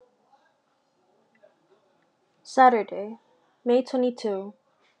Saturday, May 22,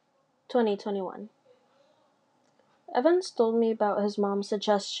 2021. Evans told me about his mom's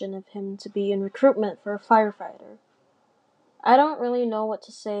suggestion of him to be in recruitment for a firefighter. I don't really know what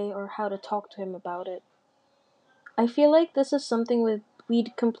to say or how to talk to him about it. I feel like this is something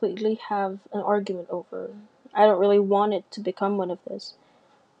we'd completely have an argument over. I don't really want it to become one of this.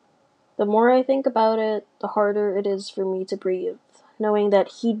 The more I think about it, the harder it is for me to breathe. Knowing that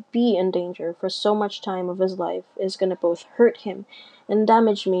he'd be in danger for so much time of his life is gonna both hurt him and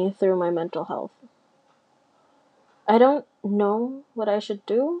damage me through my mental health. I don't know what I should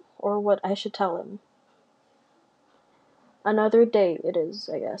do or what I should tell him. Another day it is,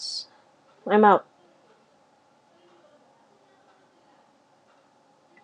 I guess. I'm out.